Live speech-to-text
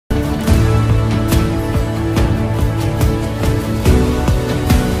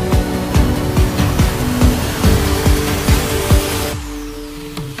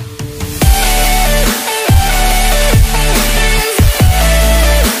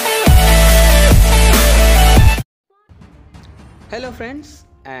friends,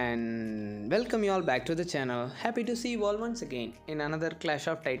 and welcome you all back to the channel. Happy to see you all once again in another Clash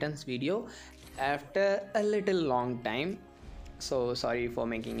of Titans video after a little long time. So sorry for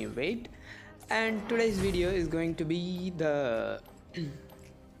making you wait. And today's video is going to be the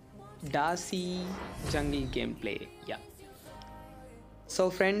Darcy jungle gameplay. Yeah. So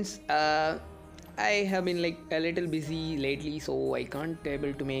friends, I have been like a little busy lately, so I can't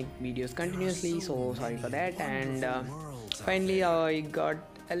able to make videos continuously, so sorry for that. And finally I got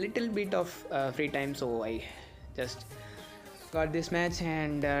a little bit of free time, so I just got this match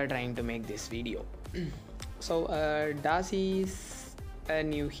and trying to make this video. So Darcy is a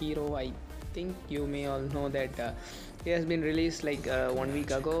new hero. I think you may all know that he has been released like 1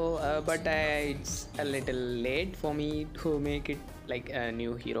 week ago, but it's a little late for me to make it like a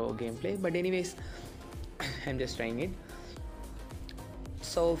new hero gameplay. But anyways, I'm just trying it.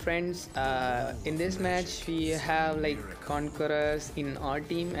 So friends, in this match we have like Conquerors in our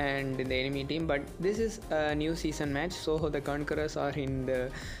team and in the enemy team, but this is a new season match, so the Conquerors are in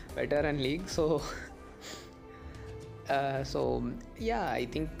the veteran league. So yeah, I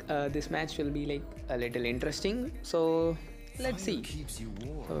think this match will be like a little interesting, so let's see.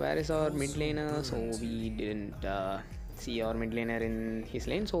 So where is our mid laner? So we didn't see our mid laner in his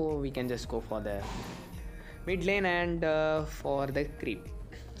lane, so we can just go for the mid lane and for the creep.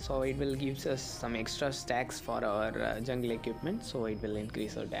 So it will give us some extra stacks for our jungle equipment, so it will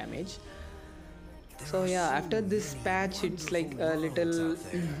increase our damage. So yeah, after this patch it's like a little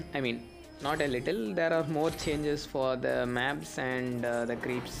I mean not a little, there are more changes for the maps and the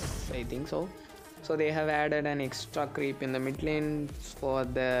creeps, I think so. So they have added an extra creep in the mid lane for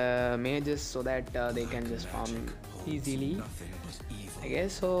the mages, so that they can just farm easily, I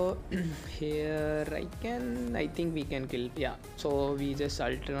guess. So here I think we can kill. Yeah, so we just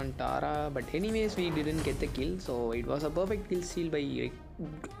ulted on Tara, but anyways we didn't get the kill, so it was a perfect kill steal by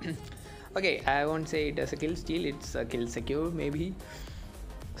okay, I won't say it as a kill steal, it's a kill secure maybe.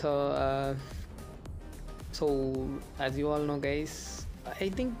 So so as you all know guys, I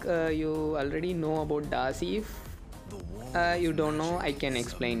think you already know about Darcy. If you don't know, I can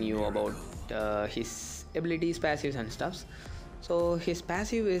explain you about his abilities, passives and stuffs. So his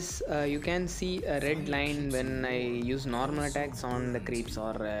passive is you can see a red line when I use normal attacks on the creeps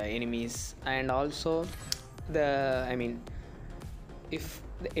or enemies, and also if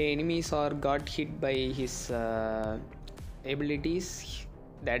the enemies are got hit by his abilities,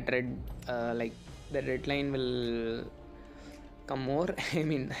 that red like the red line will come more.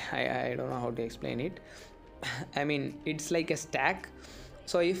 I don't know how to explain it. It's like a stack.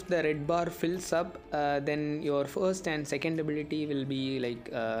 So if the red bar fills up, then your first and second ability will be like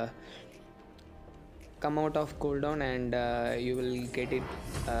come out of cooldown, and you will get it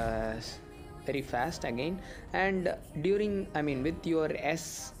very fast again. And during with your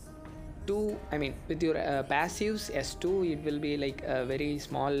S2, with your passives S2, it will be like a very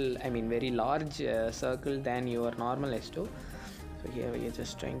small, very large circle than your normal S2. So here we are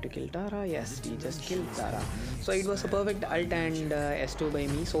just trying to kill Tara. Yes, we just killed Tara. So it was a perfect ult and S2 by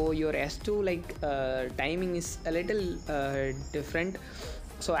me. So your S2 like timing is a little different.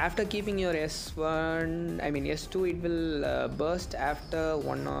 So after keeping your S2, it will burst after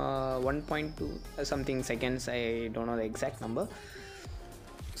 1.2 something seconds. I don't know the exact number.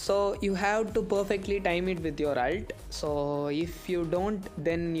 So you have to perfectly time it with your ult. So if you don't,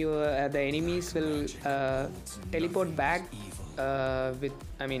 then the enemies will teleport back by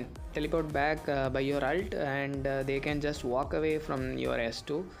your ult, and they can just walk away from your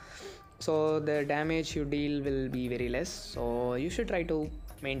S2. So the damage you deal will be very less. So you should try to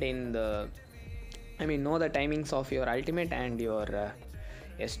maintain the know the timings of your ultimate and your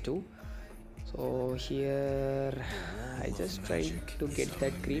S2. So here I just tried to get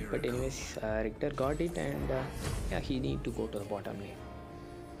that creep, but anyways Richter got it, and yeah, he need to go to the bottom lane.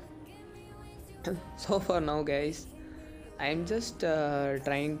 So for now guys, I'm just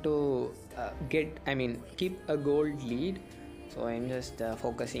trying to keep a gold lead. So I'm just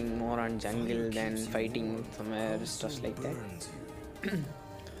focusing more on jungle than fighting somewhere, stuff like that.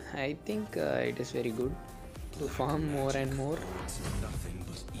 I think it is very good to farm more and more.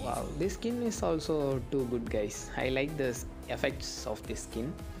 Wow, this skin is also too good guys. I like the effects of this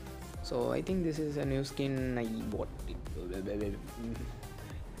skin. So I think this is a new skin I bought it.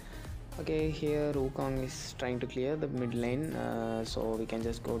 Okay, here Wukong is trying to clear the mid lane, so we can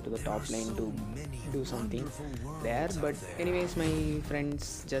just go to the top lane to do something there. But anyways, my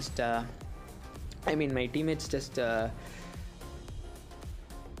friends just my teammates just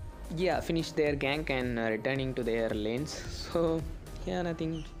finished their gank and returning to their lanes. So yeah,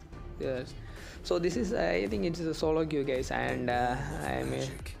 nothing So this is I think it's a solo queue, guys, and I'm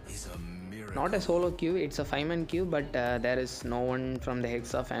not a solo queue, it's a 5-man queue, but there is no one from the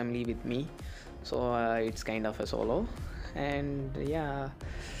Hexa family with me, so it's kind of a solo. And yeah,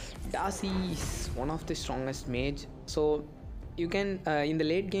 Darcy is one of the strongest mage, so you can in the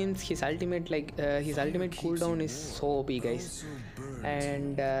late games his ultimate his ultimate cooldown is so OP, guys,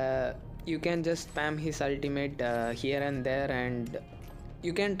 and you can just spam his ultimate here and there, and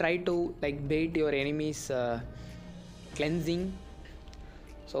you can try to like bait your enemies cleansing,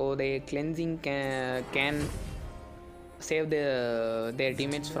 so the cleansing can save their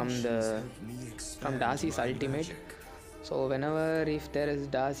teammates from Darcy's ultimate. So whenever if there is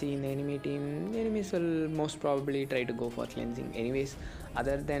Darcy in the enemy team, enemies will most probably try to go for cleansing. Anyways,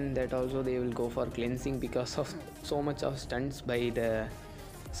 other than that also they will go for cleansing because of so much of stunts by the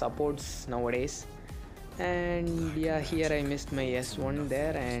supports nowadays. And yeah, here I missed my S1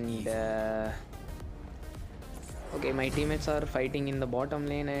 there, and okay, my teammates are fighting in the bottom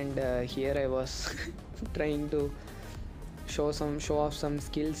lane, and here I was trying to show off some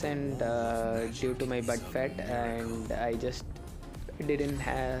skills, and due to my butt fat, and I just didn't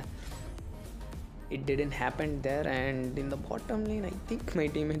have it didn't happen there, and in the bottom lane I think my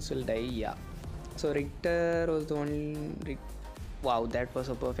teammates will die. Yeah, so Richter was the one. Wow, that was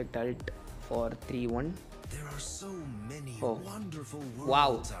a perfect ult for 3-1. There are so many wonderful worlds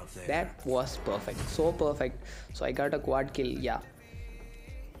wow, out there. that was perfect, so perfect. So I got a quad kill. Yeah,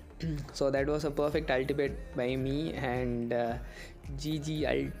 so that was a perfect ultimate by me, and GG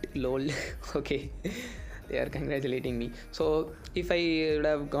ult lol. Okay, they are congratulating me. So if I would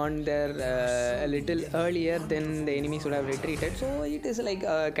have gone there a little earlier, then the enemies would have retreated. So it is like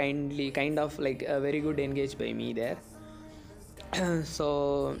kind of like a very good engage by me there.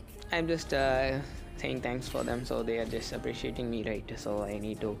 So I'm just saying thanks for them, so they are just appreciating me, right? So I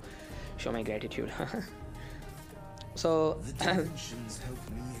need to show my gratitude. So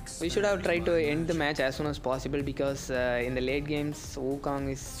we should have tried to end the match as soon as possible, because in the late games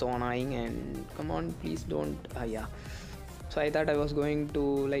Wukong is so annoying, and come on, please don't. Yeah, so I thought I was going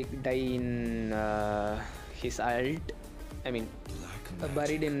to like die in his ult, I mean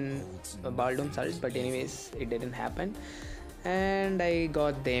buried in Baldum's ult, but anyways it didn't happen, and I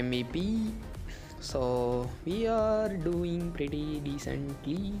got the MVP. So we are doing pretty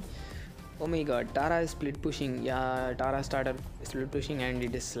decently. Oh my god, Tara is split pushing. Yeah, Tara started split pushing, and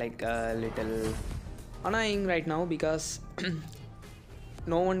it is like a little annoying right now, because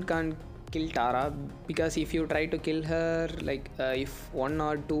no one can kill Tara, because if you try to kill her, like if one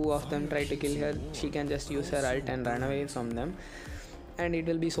or two of them try to kill her, she can just use her ult and run away from them, and it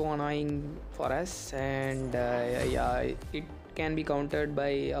will be so annoying for us. And yeah, it can be countered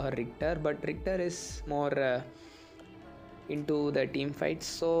by our Richter, but Richter is more into the team fights,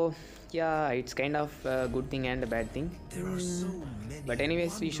 so yeah, it's kind of a good thing and a bad thing. There are so many But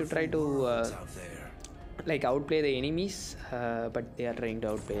anyways, we should try to like outplay the enemies, but they are trying to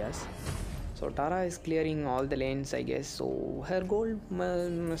outplay us. So Tara is clearing all the lanes, I guess, so her goal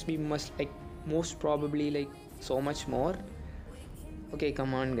must be most probably like so much more. Okay,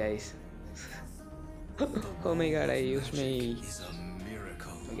 come on guys. Oh my god, I used my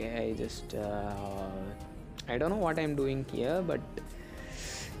okay, I just I don't know what I'm doing here, but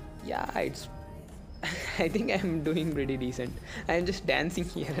yeah, it's I think I'm doing pretty decent. I'm just dancing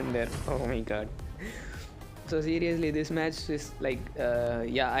here and there. Oh my god. So seriously, this match is like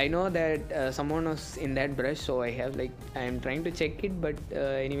yeah, I know that someone was in that brush, so I have like I'm trying to check it, but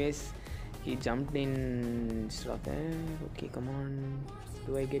anyways, he jumped in instead of that. Okay, come on,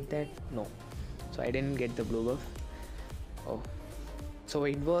 do I get that? No, so I didn't get the blue buff. Oh, so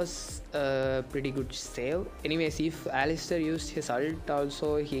it was a pretty good save. Anyways, if Alistair used his ult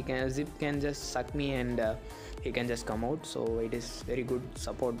also, Zip can just suck me, and he can just come out, so it is very good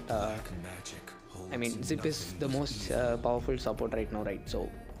support. I mean, Zip is the most powerful support right now, right? So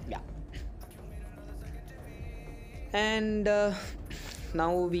yeah, and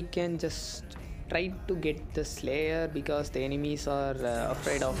now we can just try to get the Slayer, because the enemies are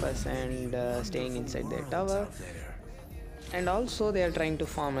afraid of us and staying inside their tower, and also they are trying to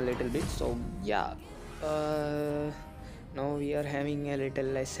farm a little bit. So yeah, now we are having a little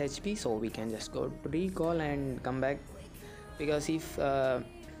less HP, so we can just go to recall and come back, because if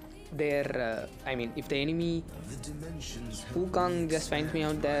I mean, if the enemy Wukong just finds me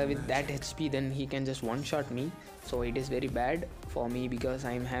out there with that HP, then he can just one-shot me, so it is very bad for me, because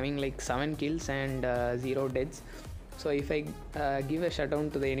I'm having like 7 kills and 0 deaths. So if I give a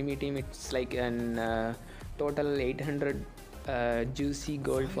shutdown to the enemy team, it's like an total 800 juicy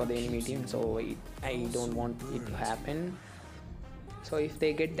gold for the enemy team, so I don't want it to happen. So if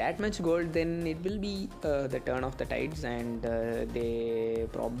they get that much gold, then it will be the turn of the tides, and they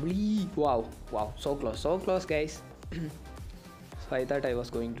probably wow, so close guys. So I thought I was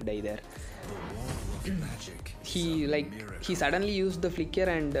going to die there. he suddenly used the flicker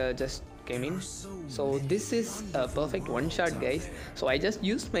and just came in. So this is a perfect one shot guys. So I just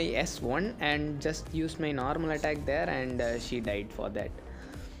used my S1 and just used my normal attack there, and she died for that.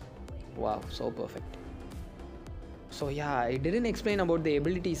 Wow, so perfect. So yeah, I didn't explain about the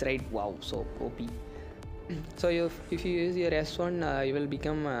abilities, right? Wow, so OP. So if you use your S1, you will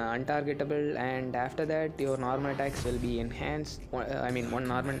become untargetable, and after that your normal attacks will be enhanced. One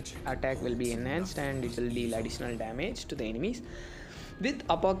normal attack will be enhanced, and it will deal additional damage to the enemies. With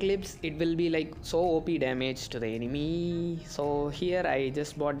Apocalypse, it will be like so OP damage to the enemy. So here I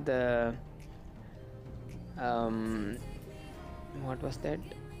just bought the what was that?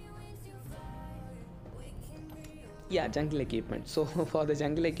 Yeah, jungle equipment. So for the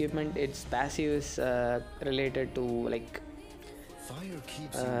jungle equipment, its passive is related to like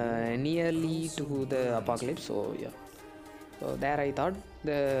nearly to the Apocalypse. So yeah, so there I thought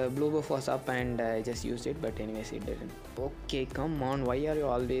the blue buff was up and I just used it, but anyways it didn't. Okay, come on, why are you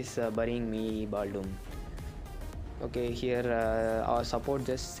always burying me, Baldum? Okay, here our support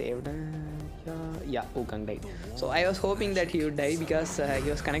just saved. Yeah, Wukong died. So I was hoping that he would die because he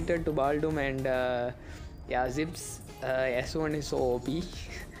was connected to Baldum, and yeah, Zip's S1 is so OP.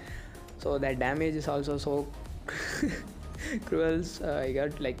 So that damage is also so cruel.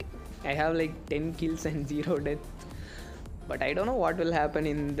 I have like 10 kills and 0 deaths. But I don't know what will happen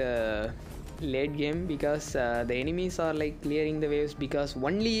in the late game, because the enemies are like clearing the waves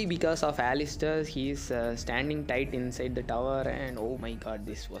only because of Alistair. He is standing tight inside the tower, and oh my god,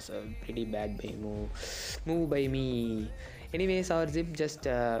 this was a pretty bad move by me. Anyways, our Zip just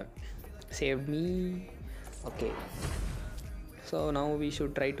saved me. Okay, so now we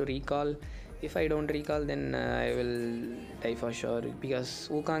should try to recall. If I don't recall, then I will die for sure, because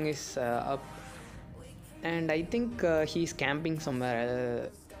Wukong is up, and I think he's camping somewhere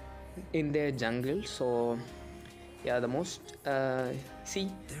in their jungle. So yeah, the most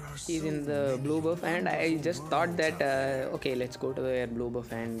see, he's in the blue buff, and I just thought that okay, let's go to their blue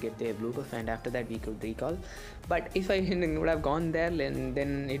buff and get their blue buff, and after that we could recall. But if I would have gone there,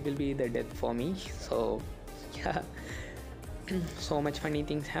 then it will be the death for me. So yeah, so much funny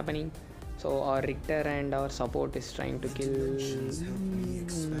things happening. So our Richter and our support is trying to kill,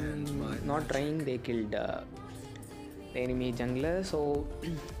 not trying, they killed the enemy jungler. So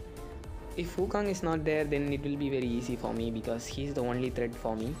if Wukong is not there, then it will be very easy for me, because he's the only threat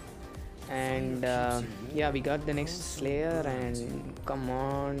for me. And yeah, we got the next Slayer, and come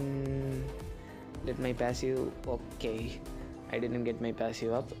on, let my passive. Okay, I didn't get my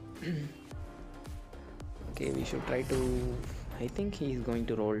passive up. Okay, we should try to, I think he is going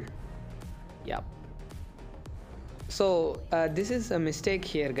to roll. Yeah, so this is a mistake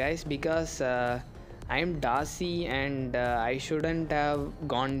here guys, because I am Darcy, and I shouldn't have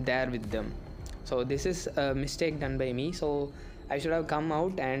gone there with them. So this is a mistake done by me. So I should have come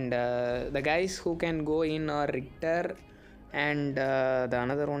out, and the guys who can go in are Richter and the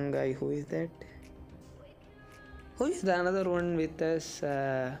another one guy. Who is that? Who is the another one with us?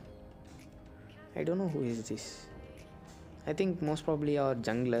 I don't know who is this. I think most probably our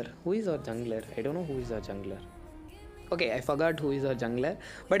jungler. Who is our jungler? I don't know who is our jungler. Okay, I forgot who is our jungler.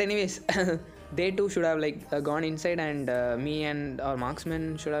 But anyways, they too should have like gone inside, and me and our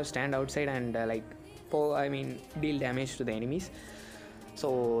marksman should have stand outside and deal damage to the enemies.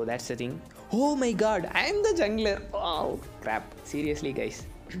 So that's the thing. Oh my god, I am the jungler. Oh crap, seriously guys.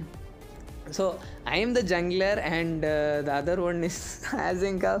 So I am the jungler, and the other one is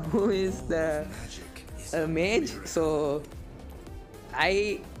Azenka, who is the mage. So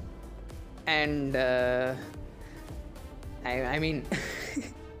I and I mean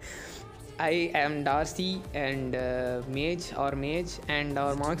I am Darcy, and mage, and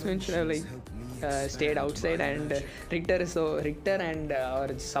our marksman should have like stayed outside, and Richter and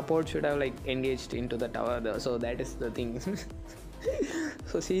our support should have like engaged into the tower. So that is the thing.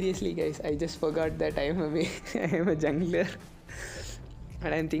 So seriously guys, I just forgot that I am a jungler,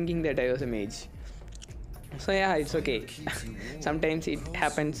 and I'm thinking that I was a mage. So yeah, it's okay. Sometimes it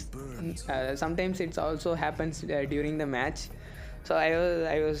happens. Sometimes it also happens during the match. So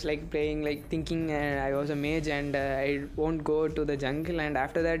I was like playing, like thinking I was a mage, and I won't go to the jungle, and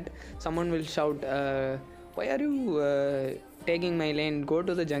after that someone will shout, why are you taking my lane, go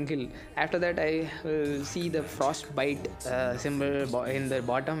to the jungle. After that I will see the frostbite symbol in the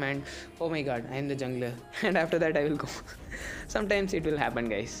bottom, and oh my god, I am the jungler. And after that I will go. Sometimes it will happen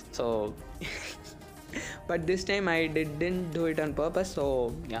guys. So but this time I didn't do it on purpose.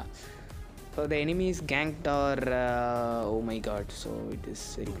 So yeah, so the enemy is ganked or oh my god, so it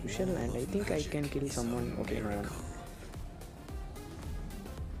is very crucial, and I think I can kill someone. Okay, no one.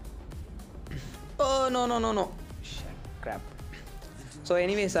 Oh no, shit, crap. So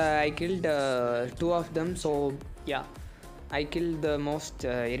anyways, I killed two of them. So yeah, I killed the most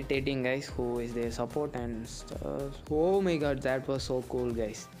irritating guys who is their support and stuff. Oh my god, that was so cool,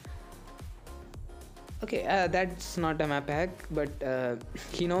 guys. Okay, that's not a map hack, but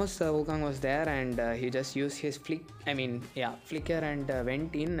he knows Wukong was there, and he just used his flicker and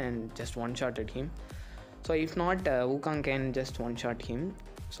went in and just one-shotted him. So if not, Wukong can just one-shot him.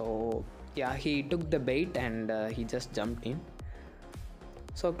 So yeah, he took the bait and he just jumped in.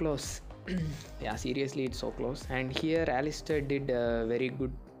 So close. Yeah, seriously, it's so close. And here Alistair did a very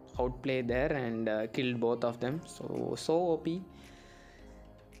good outplay there and killed both of them. So OP.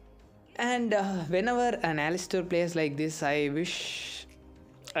 And whenever an Alistair plays like this, I wish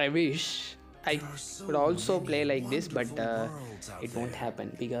I could also play like this, but it won't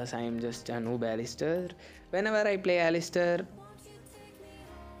happen because I am just a noob Alistair. Whenever I play Alistair,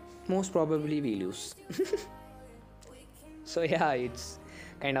 most probably we lose. So yeah, it's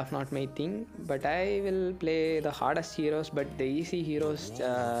kind of not my thing, but I will play the hardest heroes, but the easy heroes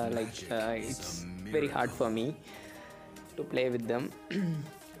it's very hard for me to play with them.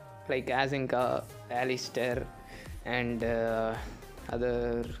 Like Azinka, Alistair, and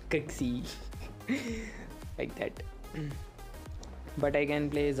other Krixie, like that. But I can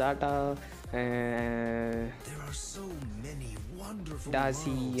play Zata, There are so many wonderful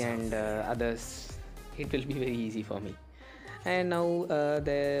Darcy, and others. It will be very easy for me. And now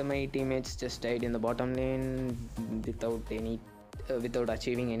my teammates just died in the bottom lane without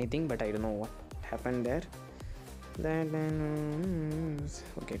achieving anything, but I don't know what happened there. Okay,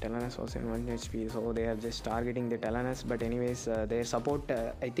 Telenas was in 1 HP, so they are just targeting the Telenas, but anyways, their support,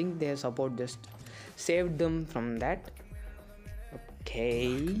 I think their support just saved them from that.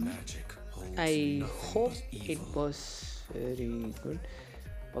 Okay, I hope it was very good.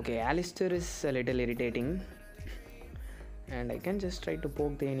 Okay, Alistair is a little irritating, and I can just try to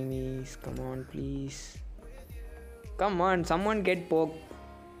poke the enemies. Come on, please. Come on, someone get poked.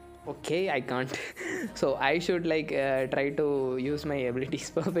 Okay, I can't. So I should try to use my abilities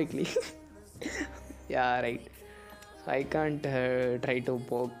perfectly. Yeah, right. So I can't try to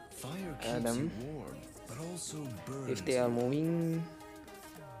poke them if they are moving.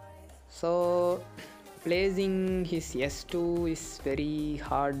 So placing his S2 is very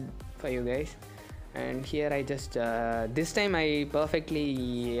hard for you guys. And here I just this time I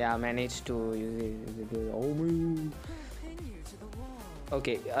perfectly managed to use it. Oh,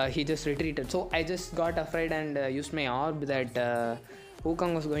 okay, he just retreated, so I just got afraid and used my orb that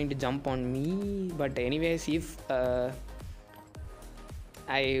Wukong was going to jump on me. But anyways, if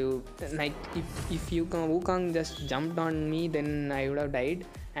Wukong just jumped on me, then I would have died.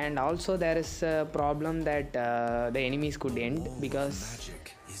 And also there is a problem that the enemies could end, because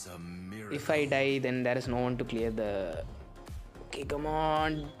if I die, then there is no one to clear the... Okay, come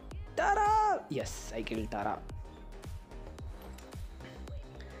on, Tara! Yes, I killed Tara.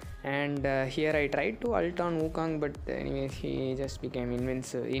 And here I tried to ult on Wukong, but anyways he just became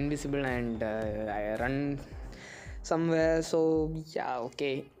invisible, and I run somewhere. So yeah,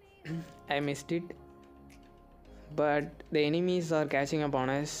 okay, I missed it, but the enemies are catching up on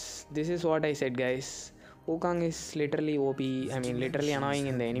us. This is what I said, guys. Wukong is literally OP, literally annoying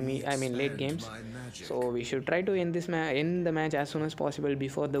in the late games. So we should try to end the match as soon as possible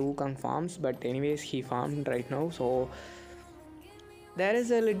before the Wukong farms. But anyways, he farmed right now, so there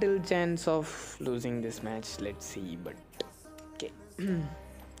is a little chance of losing this match. Let's see, but okay.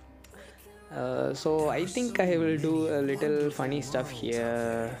 So I think I will do a little funny stuff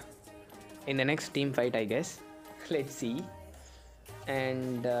here in the next team fight, I guess. Let's see.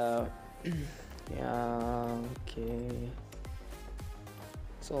 And yeah, okay.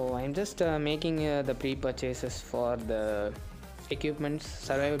 So I'm just making the pre-purchases for the equipments,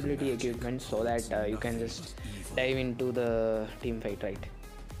 survivability equipment, so that you can just dive into the team fight, right?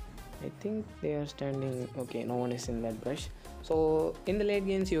 I think they are standing. Okay, no one is in that brush. So in the late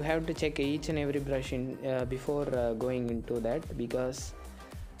games you have to check each and every brush in before going into that, because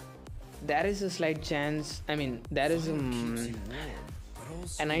there is a slight chance, there is a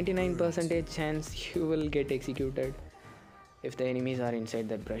 99% chance you will get executed if the enemies are inside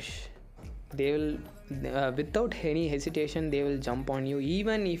that brush. They will without any hesitation they will jump on you,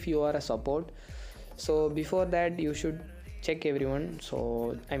 even if you are a support. So before that you should check everyone,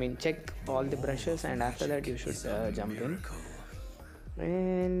 so check all the brushes, and after that you should jump in.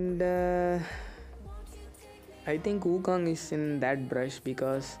 And I think Wukong is in that brush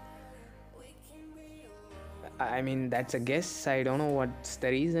because I mean that's a guess. I don't know what's the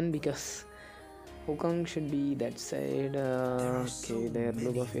reason because Wukong should be that side. Okay, their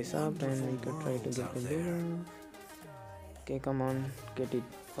blue buff is up and we could try to get the blue buff. Okay, come on, get it.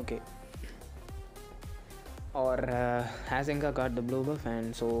 Okay. Or Hasenka got the blue buff,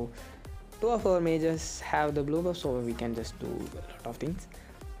 and so two of our mages have the blue buff, so we can just do a lot of things.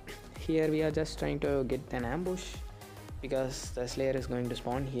 Here we are just trying to get an ambush because the Slayer is going to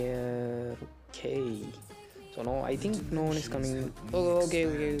spawn here. Okay. So no, I think no one is coming. Oh, okay.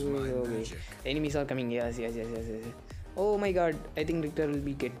 The enemies are coming. Yes. Oh my god, I think Richter will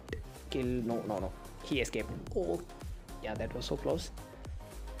be get killed. No. He escaped. Oh, yeah, that was so close.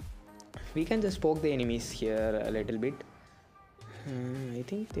 We can just poke the enemies here a little bit. I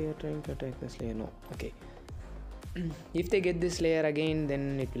think they are trying to attack the Slayer. No, okay. If they get this Slayer again,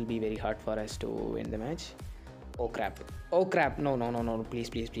 then it will be very hard for us to win the match. Oh crap. No.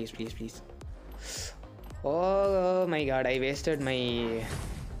 Please. Oh my god, I wasted my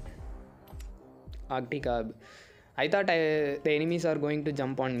Arctic Orb. I thought the enemies are going to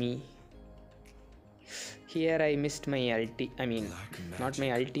jump on me. Here I missed my not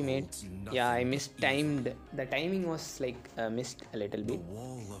my ultimate. Yeah, I mistimed. The timing was like missed a little bit.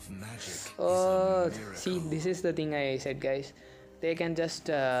 Oh, see, this is the thing I said, guys. They can just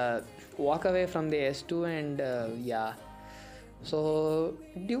walk away from the S2 and yeah. So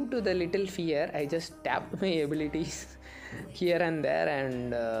due to the little fear, I just tapped my abilities here and there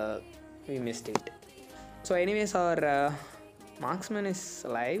and we missed it. So anyways, our marksman is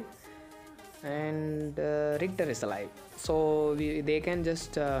alive and Richter is alive, so they can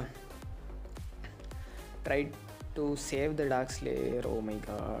just try to save the Dark Slayer. Oh my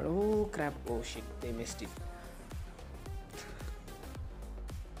god, oh crap, oh shit, they missed it.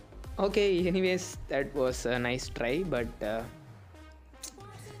 Okay, anyways, that was a nice try, but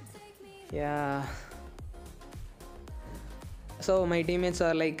yeah. So my teammates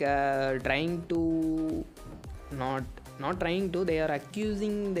are like trying to not trying to, they are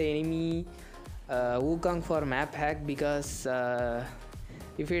accusing the enemy Wukong for map hack because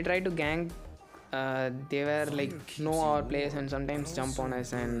if we try to gank, they were like know our place and sometimes jump on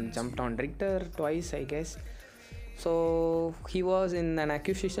us and jumped on Richter twice, I guess. So he was in an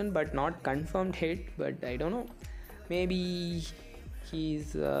accusation but not confirmed hit, but I don't know, maybe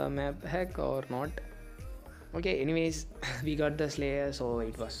he's map hack or not. Okay, anyways, we got the Slayer, so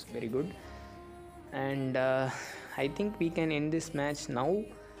it was very good, and I think we can end this match now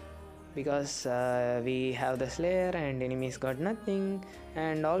because we have the Slayer and enemies got nothing,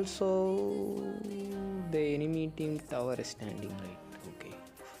 and also the enemy team tower is standing right. Okay,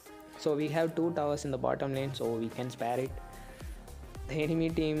 so we have 2 towers in the bottom lane, so we can spare it. The enemy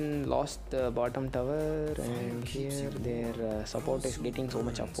team lost the bottom tower, and here their support is getting so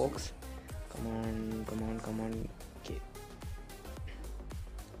much up, folks. Come on. Okay,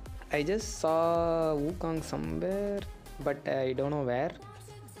 I just saw Wukong somewhere, but I don't know where.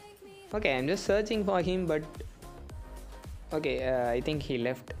 Okay, I'm just searching for him, but okay, I think he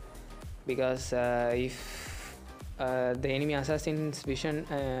left because if the enemy assassin's vision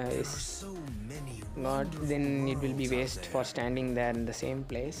is not, then it will be waste for standing there in the same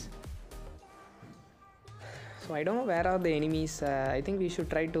place. So I don't know where are the enemies. I think we should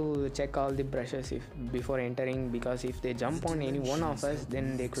try to check all the brushes before entering, because if they jump on any one of us,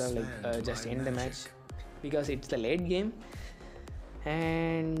 then they could have like just end the match, because it's the late game.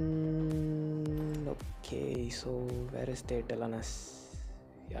 And okay, so where is the Telanus?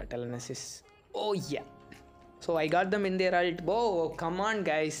 Yeah, Telanus is, oh yeah, so I got them in their ult. Whoa, come on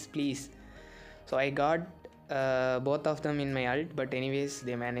guys, please. So I got both of them in my ult, but anyways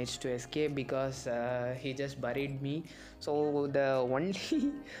they managed to escape because he just buried me. So the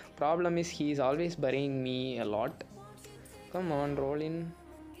only problem is he is always burying me a lot. Come on, roll in.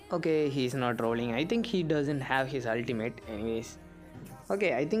 Okay, he's not rolling. I think he doesn't have his ultimate. Anyways,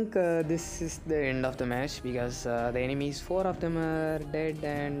 okay, I think this is the end of the match because the enemies, 4 of them are dead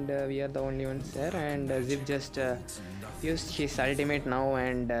and we are the only ones there, and Ziv just used his ultimate now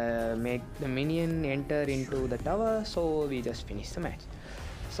and make the minion enter into the tower, so we just finished the match.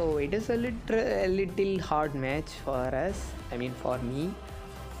 So it is a little hard match for us, I mean for me,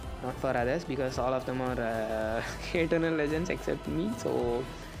 not for others, because all of them are eternal legends except me, so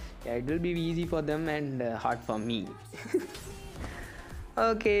yeah, it will be easy for them and hard for me.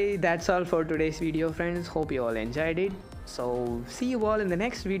 Okay, that's all for today's video, friends. Hope you all enjoyed it. So see you all in the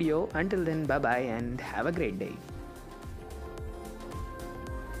next video. Until then, bye bye and have a great day.